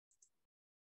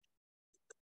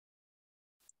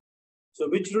So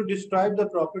which would describe the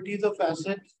properties of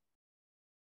acid?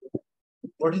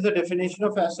 What is the definition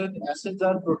of acid? Acids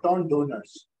are proton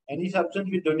donors. Any substance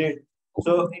we donate.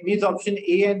 So it means option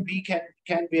A and B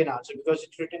can be an answer because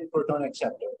it's written proton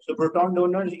acceptor. So proton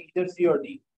donors either C or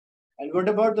D. And what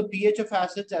about the pH of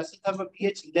acids? Acids have a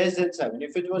pH less than 7.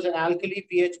 If it was an alkali,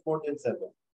 pH more than 7.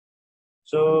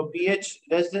 So pH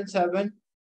less than 7,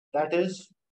 that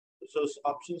is, so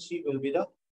option C will be the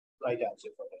right answer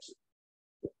for this.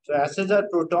 So acids are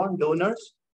proton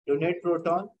donors, donate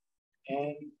proton,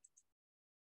 and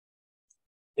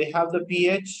they have the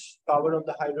pH power of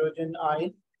the hydrogen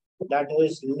ion that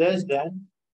is less than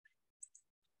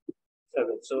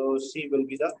 7. So C will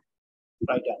be the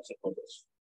right answer for this.